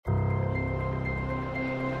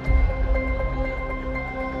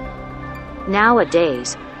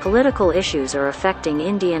Nowadays, political issues are affecting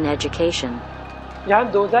Indian education.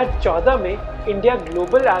 जहाँ 2014 में India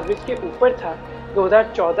global average के ऊपर था,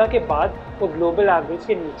 2014 के बाद वो ग्लोबल एवरेज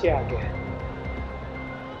के नीचे आ गया है।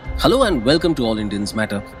 Hello and welcome to All Indians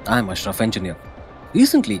Matter. I am Ashraf Engineer.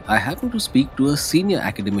 Recently, I happened to speak to a senior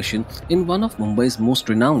academician in one of Mumbai's most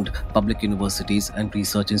renowned public universities and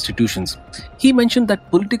research institutions. He mentioned that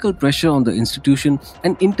political pressure on the institution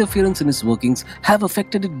and interference in its workings have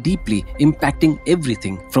affected it deeply, impacting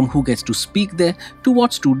everything from who gets to speak there to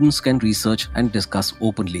what students can research and discuss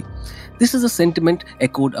openly. This is a sentiment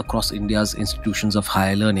echoed across India's institutions of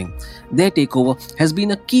higher learning. Their takeover has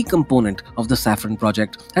been a key component of the Saffron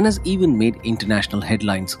project and has even made international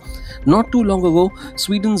headlines. Not too long ago,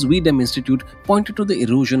 Sweden's VDEM Institute pointed to the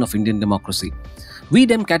erosion of Indian democracy.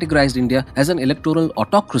 VDEM categorized India as an electoral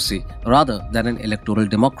autocracy rather than an electoral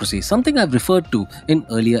democracy, something I've referred to in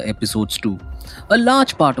earlier episodes too. A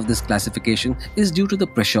large part of this classification is due to the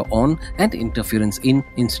pressure on and interference in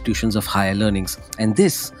institutions of higher learnings, and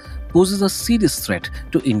this poses a serious threat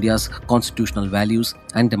to India's constitutional values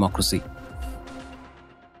and democracy.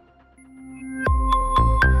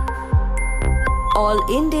 All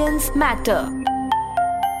Indians matter.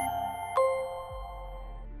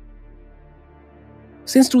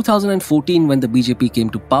 Since 2014, when the BJP came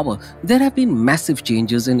to power, there have been massive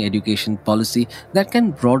changes in education policy that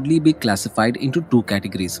can broadly be classified into two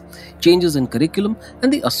categories: changes in curriculum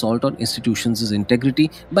and the assault on institutions'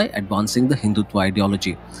 integrity by advancing the Hindutva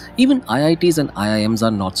ideology. Even IITs and IIMs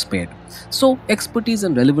are not spared. So, expertise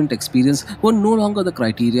and relevant experience were no longer the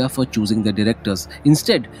criteria for choosing the directors.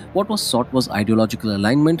 Instead, what was sought was ideological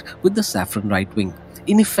alignment with the Saffron right wing.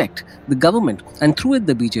 In effect, the government, and through it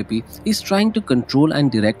the BJP, is trying to control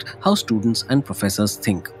and direct how students and professors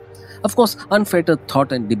think. Of course, unfettered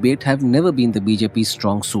thought and debate have never been the BJP's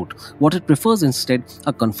strong suit. What it prefers instead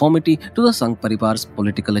are conformity to the Sangh Parivar's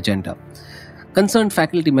political agenda. Concerned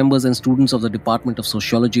faculty members and students of the Department of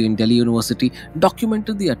Sociology in Delhi University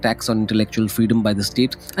documented the attacks on intellectual freedom by the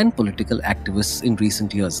state and political activists in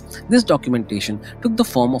recent years. This documentation took the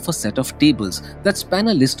form of a set of tables that span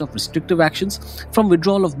a list of restrictive actions, from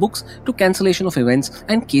withdrawal of books to cancellation of events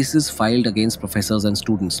and cases filed against professors and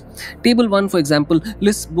students. Table 1, for example,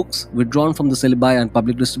 lists books withdrawn from the syllabi and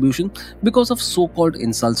public distribution because of so-called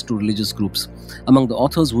insults to religious groups. Among the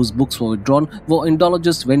authors whose books were withdrawn were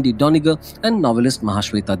Indologist Wendy Doniger and novelist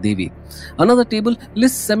Mahashweta Devi. Another table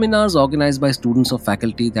lists seminars organized by students or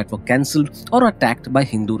faculty that were cancelled or attacked by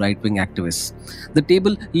Hindu right-wing activists. The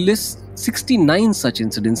table lists 69 such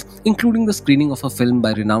incidents, including the screening of a film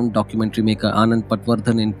by renowned documentary maker Anand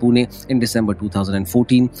Patwardhan in Pune in December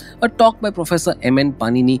 2014, a talk by Professor M.N.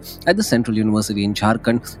 Panini at the Central University in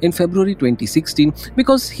Jharkhand in February 2016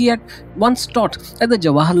 because he had once taught at the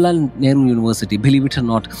Jawaharlal Nehru University, believe it or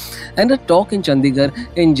not, and a talk in Chandigarh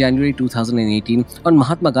in January 2018 on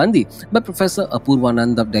Mahatma Gandhi by Professor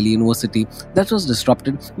Apurvanand of Delhi University that was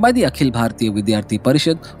disrupted by the Akhil Bharatiya Vidyarthi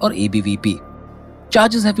Parishad or ABVP.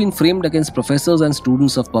 Charges have been framed against professors and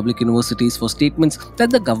students of public universities for statements that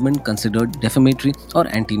the government considered defamatory or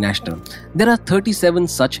anti-national. There are 37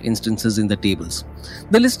 such instances in the tables.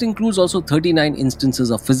 The list includes also 39 instances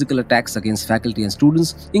of physical attacks against faculty and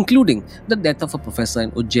students, including the death of a professor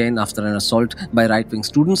in Ujjain after an assault by right-wing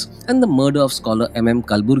students and the murder of scholar M.M.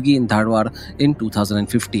 Kalburgi in Dharwad in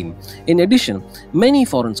 2015. In addition, many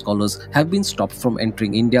foreign scholars have been stopped from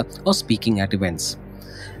entering India or speaking at events.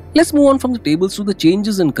 Let's move on from the tables to the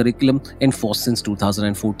changes in curriculum enforced since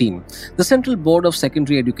 2014. The Central Board of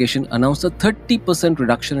Secondary Education announced a 30%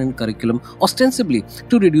 reduction in curriculum, ostensibly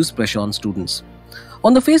to reduce pressure on students.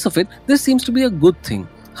 On the face of it, this seems to be a good thing.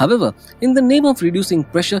 However, in the name of reducing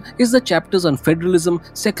pressure is the chapters on federalism,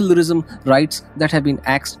 secularism, rights that have been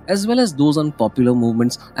axed, as well as those on popular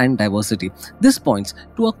movements and diversity. This points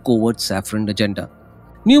to a covert saffron agenda.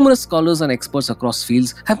 Numerous scholars and experts across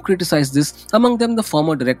fields have criticized this, among them the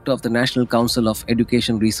former director of the National Council of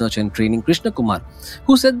Education, Research and Training, Krishna Kumar,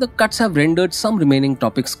 who said the cuts have rendered some remaining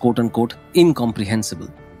topics quote-unquote incomprehensible.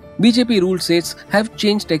 BJP-ruled states have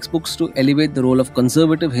changed textbooks to elevate the role of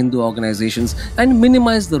conservative Hindu organizations and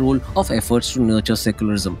minimize the role of efforts to nurture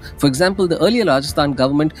secularism. For example, the earlier Rajasthan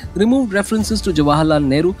government removed references to Jawaharlal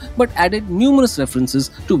Nehru but added numerous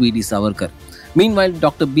references to V.D. Savarkar. Meanwhile,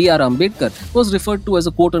 Dr. B.R. Ambedkar was referred to as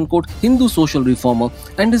a quote-unquote Hindu social reformer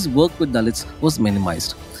and his work with Dalits was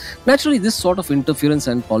minimized. Naturally, this sort of interference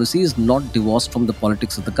and policy is not divorced from the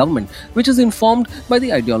politics of the government, which is informed by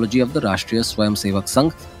the ideology of the Rashtriya Swayamsevak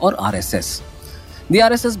Sangh or RSS. The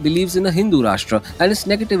RSS believes in a Hindu Rashtra and its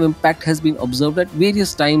negative impact has been observed at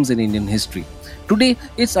various times in Indian history. Today,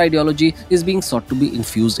 its ideology is being sought to be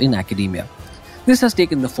infused in academia. This has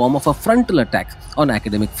taken the form of a frontal attack on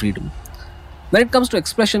academic freedom. When it comes to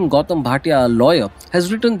expression, Gautam Bhatia, a lawyer, has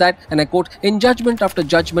written that, and I quote, "In judgment after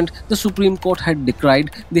judgment, the Supreme Court had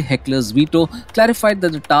decried the heckler's veto, clarified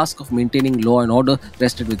that the task of maintaining law and order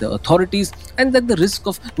rested with the authorities, and that the risk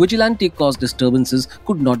of vigilante-caused disturbances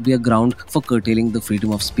could not be a ground for curtailing the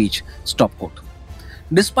freedom of speech." Stop quote.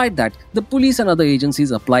 Despite that, the police and other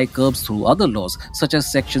agencies apply curbs through other laws, such as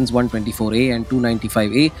sections 124A and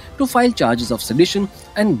 295A, to file charges of sedition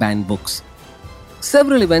and ban books.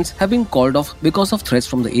 Several events have been called off because of threats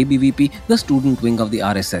from the ABVP, the student wing of the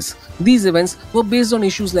RSS. These events were based on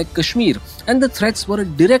issues like Kashmir, and the threats were a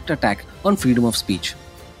direct attack on freedom of speech.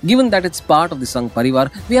 Given that it's part of the Sangh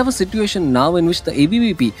Parivar, we have a situation now in which the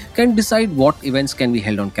ABVP can decide what events can be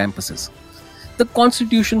held on campuses. The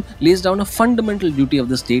Constitution lays down a fundamental duty of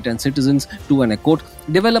the state and citizens to, and I quote,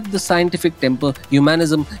 "develop the scientific temper,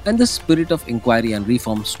 humanism, and the spirit of inquiry and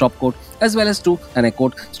reform," stop quote, as well as to, and I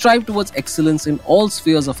quote, "strive towards excellence in all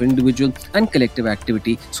spheres of individual and collective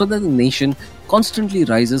activity so that the nation constantly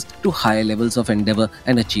rises to higher levels of endeavor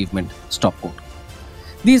and achievement," stop quote.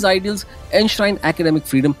 These ideals enshrine academic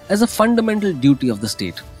freedom as a fundamental duty of the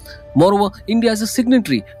state. Moreover, India is a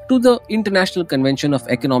signatory to the International Convention of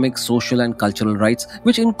Economic, Social and Cultural Rights,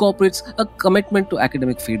 which incorporates a commitment to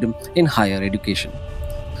academic freedom in higher education.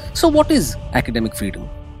 So what is academic freedom?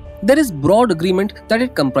 There is broad agreement that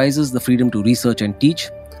it comprises the freedom to research and teach,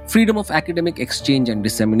 freedom of academic exchange and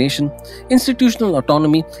dissemination, institutional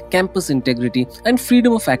autonomy, campus integrity, and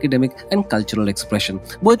freedom of academic and cultural expression.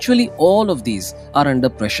 Virtually all of these are under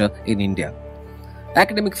pressure in India.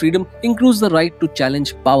 Academic freedom includes the right to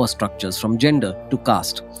challenge power structures from gender to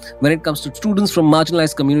caste. When it comes to students from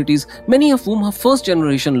marginalized communities, many of whom are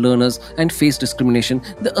first-generation learners and face discrimination,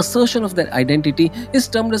 the assertion of their identity is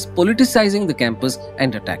termed as politicizing the campus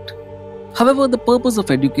and attacked. However, the purpose of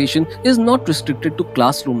education is not restricted to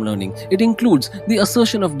classroom learning. It includes the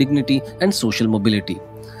assertion of dignity and social mobility.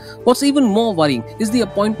 What's even more worrying is the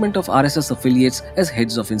appointment of RSS affiliates as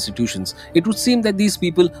heads of institutions. It would seem that these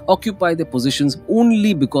people occupy their positions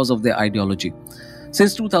only because of their ideology.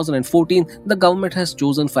 Since 2014, the government has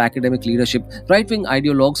chosen for academic leadership right-wing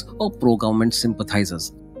ideologues or pro-government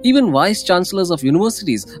sympathizers. Even vice-chancellors of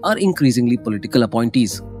universities are increasingly political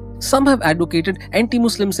appointees. Some have advocated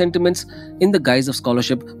anti-Muslim sentiments in the guise of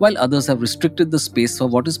scholarship, while others have restricted the space for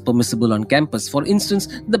what is permissible on campus, for instance,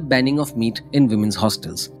 the banning of meat in women's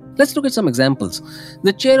hostels. Let's look at some examples.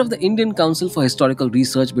 The chair of the Indian Council for Historical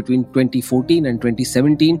Research between 2014 and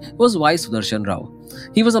 2017 was Y. Sudarshan Rao.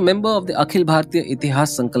 He was a member of the Akhil Bharatiya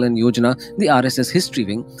Itihas Sankalan Yojana, the RSS history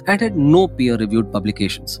wing, and had no peer-reviewed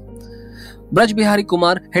publications. Braj Bihari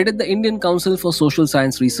Kumar headed the Indian Council for Social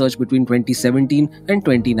Science Research between 2017 and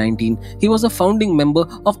 2019. He was a founding member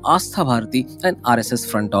of Astha Bharati, an RSS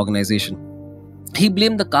front organization. He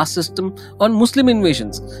blamed the caste system on Muslim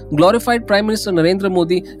invasions, glorified Prime Minister Narendra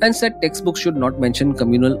Modi, and said textbooks should not mention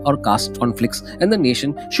communal or caste conflicts and the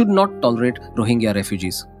nation should not tolerate Rohingya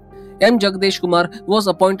refugees. M. Jagdesh Kumar was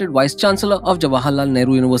appointed Vice Chancellor of Jawaharlal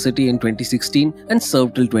Nehru University in 2016 and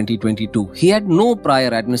served till 2022. He had no prior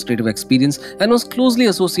administrative experience and was closely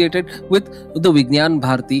associated with the Vigyan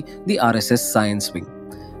Bharati, the RSS science wing.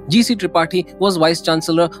 G.C. Tripathi was Vice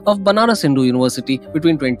Chancellor of Banaras Hindu University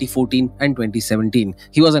between 2014 and 2017.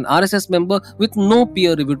 He was an RSS member with no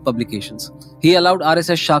peer-reviewed publications. He allowed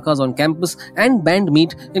RSS shakas on campus and banned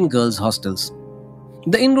meat in girls' hostels.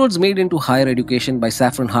 The inroads made into higher education by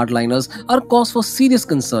saffron hardliners are cause for serious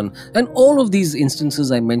concern, and all of these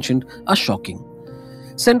instances I mentioned are shocking.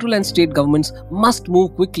 Central and state governments must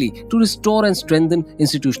move quickly to restore and strengthen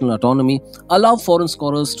institutional autonomy, allow foreign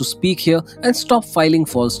scholars to speak here, and stop filing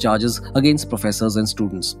false charges against professors and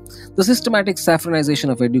students. The systematic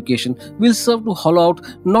saffronization of education will serve to hollow out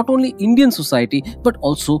not only Indian society but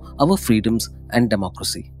also our freedoms and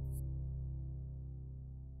democracy.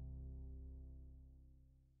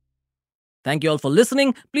 Thank you all for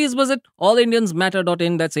listening. Please visit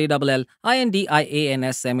allindiansmatter.in, that's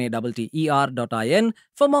ALLINDIANSMATTER.in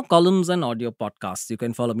for more columns and audio podcasts. You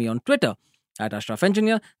can follow me on Twitter at Ashraf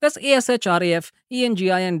Engineer, that's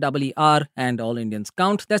ASHRAFENGINER, and All Indians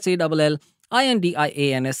Count, that's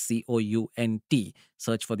ALLINDIANSCOUNT.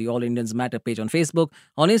 Search for the All Indians Matter page on Facebook.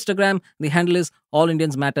 On Instagram, the handle is All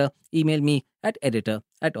Indians Matter. Email me at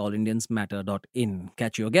editor@allindiansmatter.in.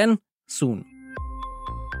 Catch you again soon.